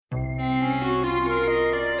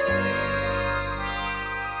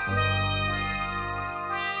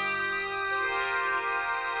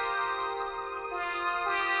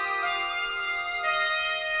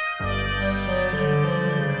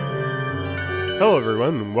Hello,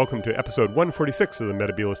 everyone, and welcome to episode 146 of the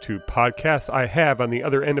Metabulus 2 podcast. I have on the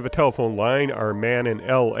other end of a telephone line our man in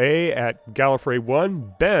L.A. at Gallifrey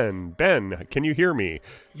One, Ben. Ben, can you hear me?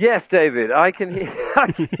 Yes, David, I can hear.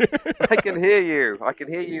 I can hear you. I can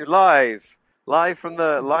hear you live from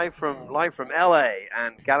L.A.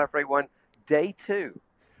 and Gallifrey One, day 2.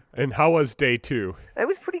 And how was day 2? It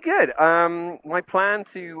was pretty good. My plan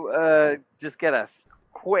to just get a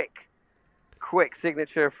quick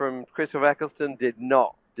signature from Christopher Eccleston did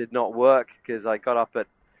not work because I got up at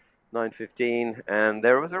 9:15 and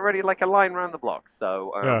there was already like a line around the block.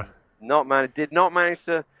 So did not manage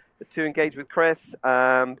to engage with Chris.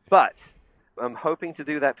 But I'm hoping to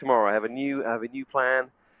do that tomorrow. I have a new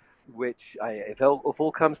plan, which if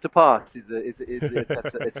all comes to pass,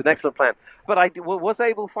 it's an excellent plan. But I was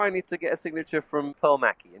able finally to get a signature from Pearl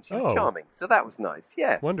Mackie, and she was charming. So that was nice.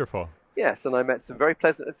 Yes. Wonderful. Yes, and I met some very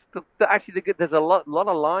pleasant. There's a lot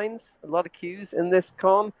of lines, a lot of queues in this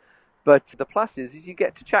con, but the plus is you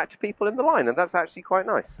get to chat to people in the line, and that's actually quite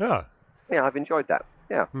nice. Yeah, I've enjoyed that.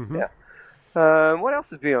 Yeah, mm-hmm. Yeah. What else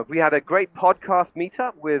has been on? We had a great podcast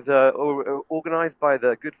meetup with organized by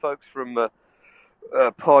the good folks from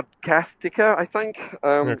Podcastica, I think.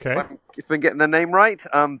 Okay. If I'm getting the name right.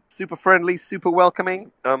 Super friendly, super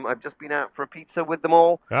welcoming. I've just been out for a pizza with them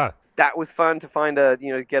all. That was fun to find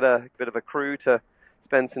get a bit of a crew to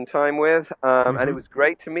spend some time with. And it was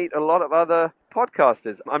great to meet a lot of other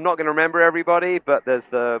podcasters. I'm not going to remember everybody, but there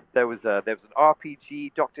was an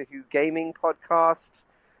RPG Doctor Who gaming podcast,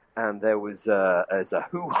 and there was a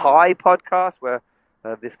Who High podcast where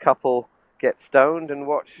this couple get stoned and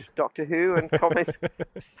watch Doctor Who and comment.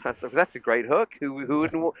 That's a great hook. Who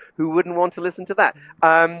wouldn't want to listen to that?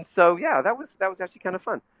 So yeah, that was actually kind of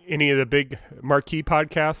fun. Any of the big marquee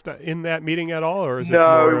podcasts in that meeting at all, or is it?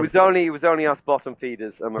 No, it was only us bottom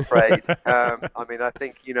feeders, I'm afraid. I mean, I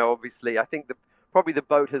think obviously, I think probably the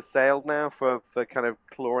boat has sailed now for kind of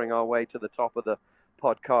clawing our way to the top of the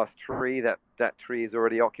podcast tree. That tree is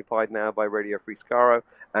already occupied now by Radio Free Skaro,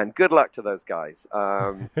 and good luck to those guys.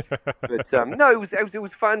 No, it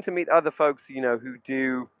was fun to meet other folks who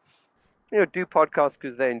do podcasts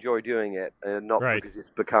because they enjoy doing it, and not because it's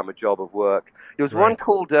become a job of work. There was one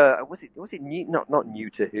called was it new, not New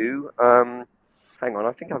to Who. Hang on,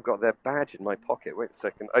 I think I've got their badge in my pocket. Wait a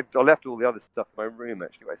second, I left all the other stuff in my room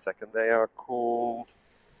actually. Wait a second, they are called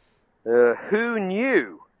Who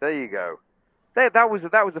Knew. There you go. That was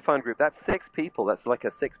a fun group. That's 6 people. That's like a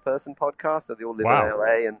 6-person podcast. So they all live in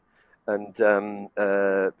LA and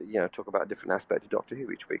talk about a different aspect of Doctor Who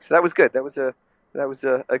each week. So that was good. That was a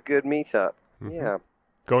good meetup. Mm-hmm. Yeah.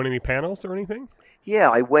 Going to any panels or anything? Yeah,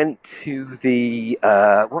 I went to the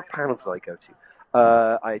what panels did I go to?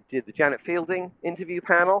 I did the Janet Fielding interview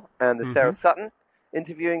panel and the Sarah Sutton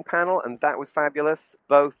interviewing panel, and that was fabulous.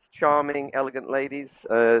 Both charming, elegant ladies.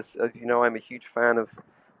 As you know, I'm a huge fan of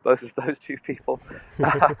both of those two people.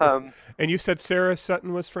 And you said Sarah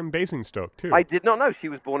Sutton was from Basingstoke, too. I did not know. She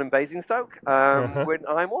was born in Basingstoke. When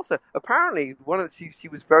I'm also... Apparently, she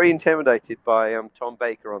was very intimidated by Tom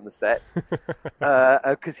Baker on the set,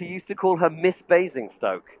 because he used to call her Miss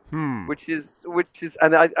Basingstoke, which is...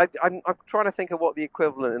 And I'm trying to think of what the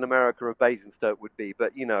equivalent in America of Basingstoke would be,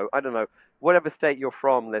 but, I don't know. Whatever state you're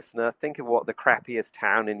from, listener, think of what the crappiest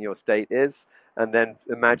town in your state is, and then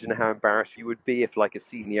imagine how embarrassed you would be if, like, a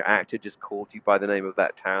senior actor just called you by the name of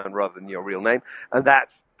that town rather than your real name. And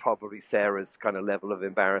that's probably Sarah's kind of level of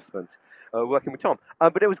embarrassment working with Tom.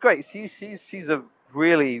 But it was great. She's a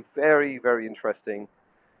really very, very interesting...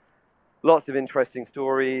 Lots of interesting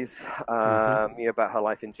stories about her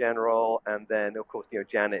life in general, and then of course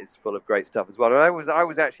Janet is full of great stuff as well. And I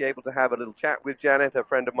was actually able to have a little chat with Janet. A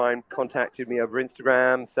friend of mine contacted me over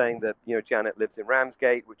Instagram saying that Janet lives in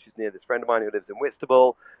Ramsgate, which is near this friend of mine who lives in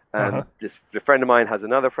Whitstable, and this friend of mine has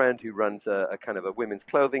another friend who runs a kind of a women's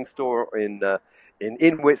clothing store in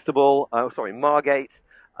Whitstable. Margate.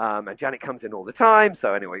 And Janet comes in all the time,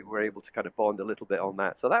 so anyway, we were able to kind of bond a little bit on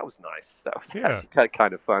that. So that was nice. That was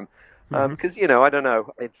kind of fun. Because, I don't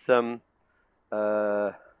know, it's, again,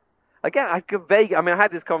 I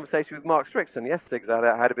had this conversation with Mark Strickson yesterday, because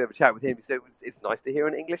I had a bit of a chat with him. He said it's nice to hear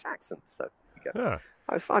an English accent. So,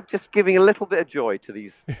 I'm just giving a little bit of joy to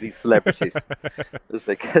these celebrities as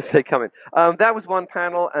they come in. That was one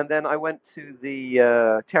panel, and then I went to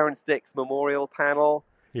the Terrence Dicks Memorial panel.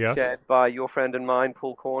 Yes. Shared by your friend and mine,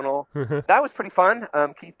 Paul Cornell. That was pretty fun.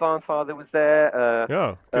 Keith Barnfather was there.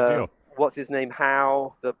 Good deal. What's his name?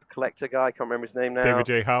 Howe, the collector guy. I can't remember his name now. David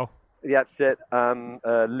J. Howe. Yeah, that's it.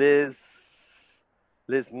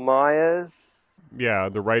 Liz Myers. Yeah,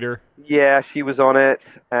 the writer. Yeah, she was on it.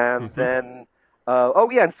 And then Oh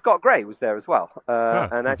yeah, and Scott Gray was there as well.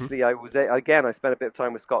 And Mm-hmm. actually, I was again. I spent a bit of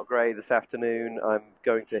time with Scott Gray this afternoon. I'm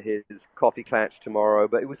going to his coffee clatch tomorrow,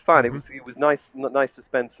 but it was fun. Mm-hmm. It was nice to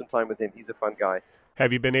spend some time with him. He's a fun guy.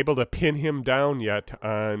 Have you been able to pin him down yet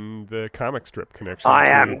on the comic strip connection I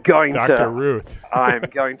to am going Dr. to. Ruth? I'm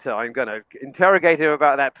going to interrogate him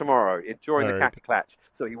about that tomorrow during the coffee clatch,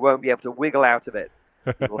 so he won't be able to wiggle out of it.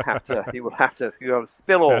 He will have to.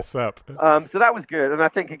 Spill off. Fess up. So that was good, and I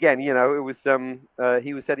think again, it was.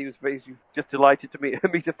 He said he was just delighted to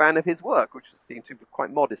meet a fan of his work, which seemed to be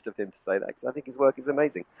quite modest of him to say that, because I think his work is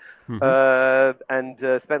amazing. Mm-hmm. And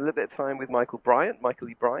spent a little bit of time with Michael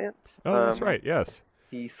E. Bryant. Oh, that's right. Yes.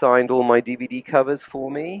 He signed all my DVD covers for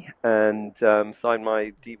me, and signed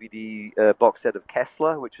my DVD box set of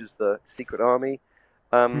Kessler, which is the Secret Army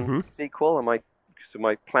sequel. And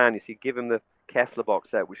my plan is to give him the Kessler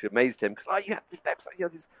box set, which amazed him, because you have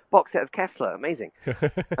this box set of Kessler, amazing.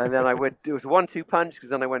 And then it was a 1-2 punch, because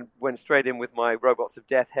then I went straight in with my Robots of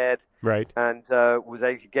Death head, right? And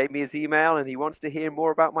he gave me his email, and he wants to hear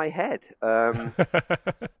more about my head.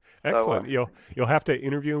 Excellent. You'll have to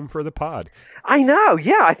interview him for the pod. I know.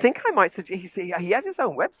 Yeah, I think I might suggest. He has his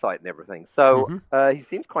own website and everything, so he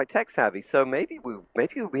seems quite tech savvy. So maybe we'll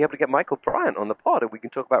be able to get Michael Bryant on the pod, and we can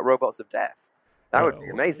talk about Robots of Death. That would be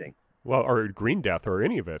amazing. Well, or Green Death, or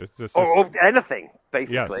any of it. It's just or anything,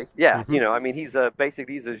 basically. Yes. Yeah, Mm-hmm. he's a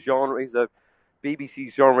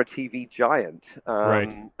BBC genre TV giant.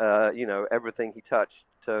 Right. Everything he touched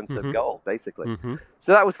turned to gold, basically. Mm-hmm.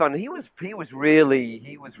 So that was fun. He was really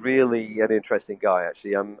an interesting guy.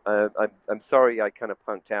 Actually, I'm sorry I kind of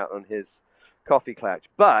punked out on his coffee clatch,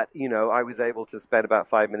 but I was able to spend about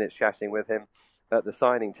 5 minutes chatting with him at the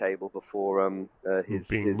signing table before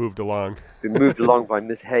moved along. Been moved along by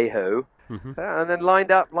Miss Hayho, and then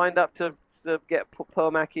lined up to get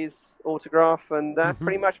Pearl Mackey's autograph, and that's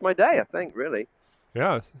pretty much my day, I think, really.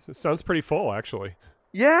 Yeah, it sounds pretty full, actually.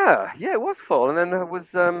 Yeah, it was full, and then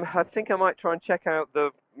I think I might try and check out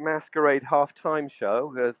the Masquerade halftime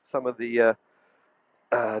show. Some of the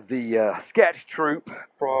sketch troupe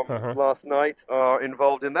from last night are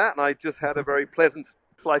involved in that, and I just had a very pleasant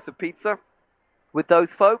slice of pizza with those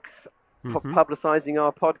folks, publicizing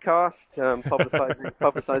our podcast,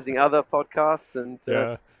 publicizing other podcasts, and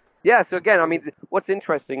So again, what's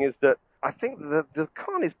interesting is that I think the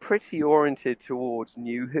con is pretty oriented towards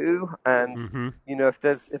New Who, and if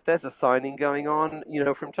there's a signing going on,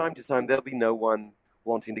 from time to time there'll be no one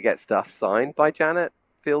wanting to get stuff signed by Janet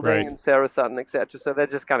Fielding and Sarah Sutton, etc. So they're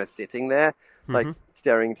just kind of sitting there, like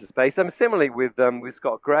staring into space. Similarly with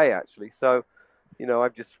Scott Gray, actually. So. I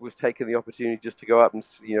just was taking the opportunity just to go up and,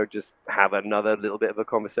 just have another little bit of a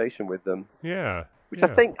conversation with them. Yeah. Which I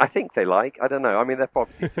think they like. I don't know. They're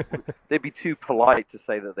probably they'd be too polite to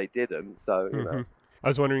say that they didn't. So, I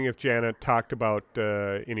was wondering if Janet talked about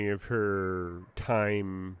any of her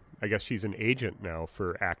time. I guess she's an agent now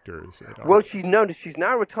for actors. Well, she's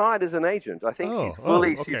now retired as an agent. I think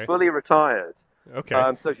she's fully retired. Okay.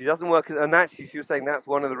 So she doesn't work, and actually she was saying that's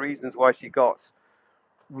one of the reasons why she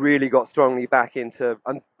really got strongly back into,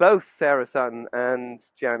 and both Sarah Sutton and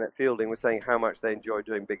Janet Fielding were saying how much they enjoy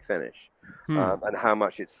doing Big Finish, and how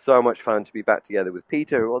much it's so much fun to be back together with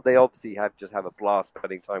Peter. Well, they obviously have a blast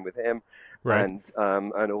spending time with him, and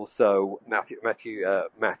also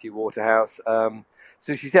Matthew Waterhouse.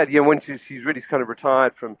 So she said, when she's really kind of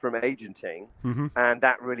retired from agenting, and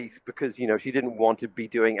that really because she didn't want to be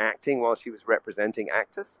doing acting while she was representing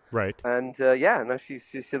actors, right? And she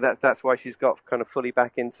said that's why she's got kind of fully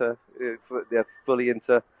back into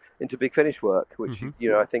Big Finish work, which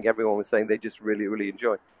I think everyone was saying they just really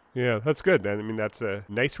enjoy. Yeah, that's good. That's a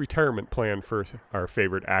nice retirement plan for our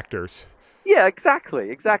favorite actors. Yeah, exactly.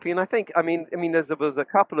 And I think there's a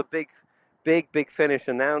couple of big Finish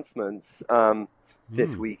announcements.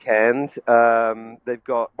 This weekend, they've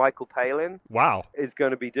got Michael Palin. Wow, is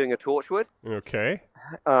going to be doing a Torchwood. Okay,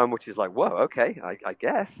 which is like, whoa, okay, I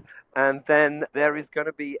guess. And then there is going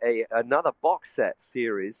to be another box set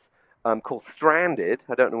series called Stranded.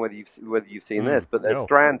 I don't know whether you've seen this, but there's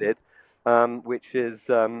Stranded, which is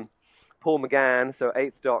Paul McGann, so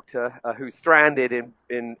Eighth Doctor, who's stranded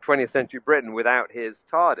in 20th century Britain without his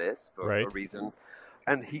TARDIS for a reason,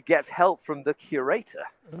 and he gets help from the curator.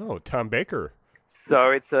 Oh, Tom Baker.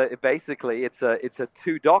 So it's a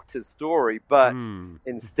two Doctors story, but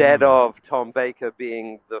instead of Tom Baker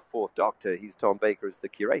being the fourth Doctor, he's Tom Baker as the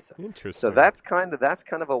curator. Interesting. So that's kind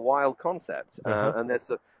of a wild concept. And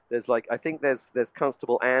there's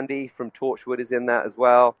Constable Andy from Torchwood is in that as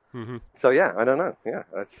well. So yeah, I don't know. Yeah,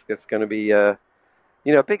 it's going to be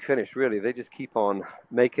Big Finish, really, they just keep on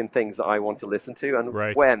making things that I want to listen to, and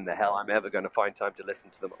Right. when the hell I'm ever going to find time to listen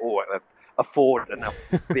to them, or afford enough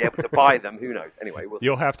be able to buy them, who knows? Anyway,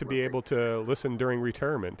 You'll have to be able to listen during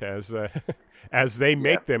retirement, as as they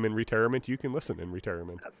make them in retirement. You can listen in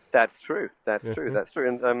retirement. That's true. That's true. That's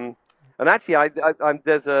true. And actually,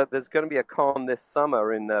 there's going to be a con this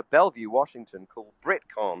summer in Bellevue, Washington, called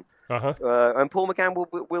BritCon. And Paul McGann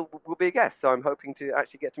will be a guest, so I'm hoping to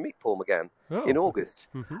actually get to meet Paul McGann in August.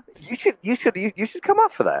 You should come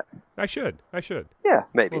up for that. I should. Yeah,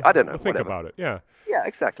 maybe. I don't know. We'll think about it. Yeah. Yeah,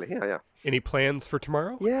 exactly. Yeah. Any plans for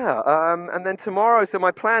tomorrow? Yeah. And then tomorrow. So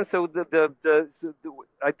my plan. So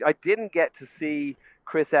I didn't get to see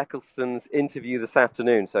Chris Eccleston's interview this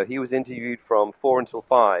afternoon. So he was interviewed from 4 until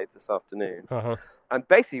 5 this afternoon. And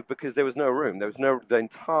basically because there was no room. The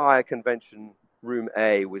entire convention room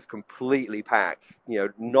A was completely packed,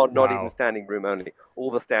 not even standing room only.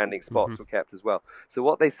 All the standing spots were kept as well. So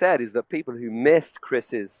what they said is that people who missed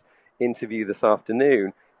Chris's interview this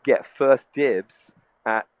afternoon get first dibs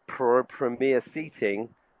at premier seating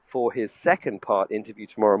for his second part interview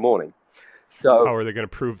tomorrow morning. So how are they going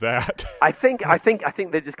to prove that? I think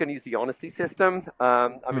they're just going to use the honesty system.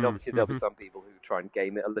 Obviously there'll be some people who try and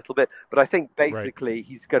game it a little bit, but I think basically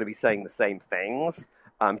he's going to be saying the same things.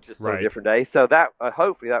 Just on a different day. So that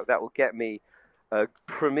hopefully that will get me a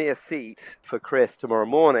premier seat for Chris tomorrow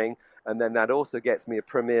morning, and then that also gets me a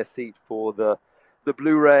premier seat for the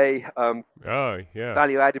Blu-ray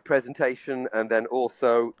value-added presentation, and then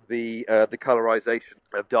also the colorization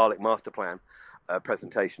of Dalek Master Plan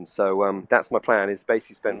presentation. So that's my plan: is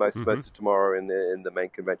basically spend most of tomorrow in the main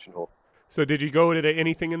convention hall. So did you go to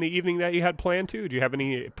anything in the evening that you had planned to? Do you have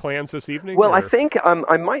any plans this evening? Well, I think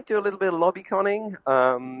I might do a little bit of lobby conning.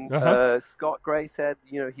 Scott Gray said,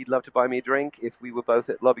 he'd love to buy me a drink if we were both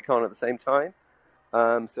at LobbyCon at the same time.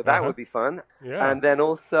 So that would be fun. Yeah. And then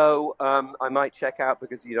also I might check out,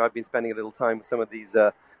 because, I've been spending a little time with some of these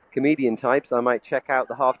comedian types, I might check out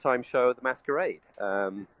the halftime show of the Masquerade.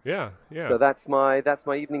 So that's my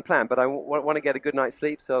evening plan. But I want to get a good night's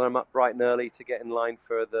sleep, so I'm up bright and early to get in line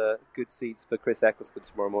for the good seats for Chris Eccleston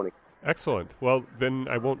tomorrow morning. Excellent. Well, then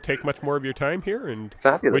I won't take much more of your time here, and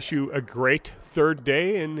Fabulous. Wish you a great third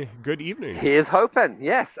day and good evening. Here's hoping,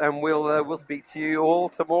 yes, and we'll speak to you all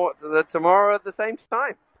tomorrow at the same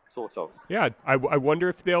time. Sort of. Yeah, I wonder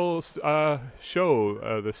if they'll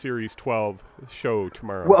show the Series 12 show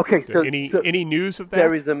tomorrow. Well, okay, so any news of that?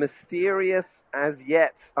 There is a mysterious, as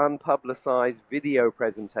yet unpublicized video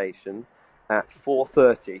presentation at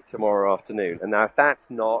 4:30 tomorrow afternoon. And now if that's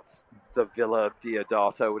not the Villa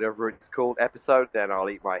Diodato, whatever it's called, episode, then I'll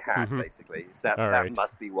eat my hat, basically. That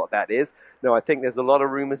must be what that is. No, I think there's a lot of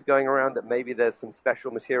rumors going around that maybe there's some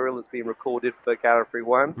special material that's being recorded for Gallifrey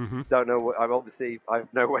One. Don't know. I've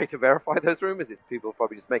no way to verify those rumors. People are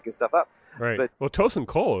probably just making stuff up. Right. But well, Tosin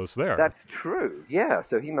Cole is there. That's true. Yeah.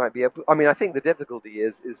 So he might be able. I think the difficulty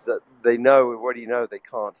is that they already know they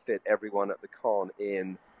can't fit everyone at the con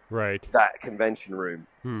in that convention room.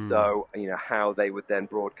 So, how they would then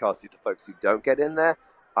broadcast it to folks who don't get in there,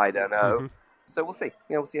 I don't know. So we'll see.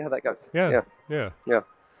 We'll see how that goes. Yeah.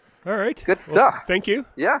 All right. Good stuff. Well, thank you.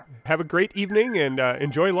 Yeah. Have a great evening and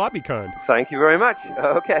enjoy LobbyCon. Thank you very much.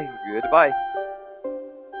 Okay. Goodbye.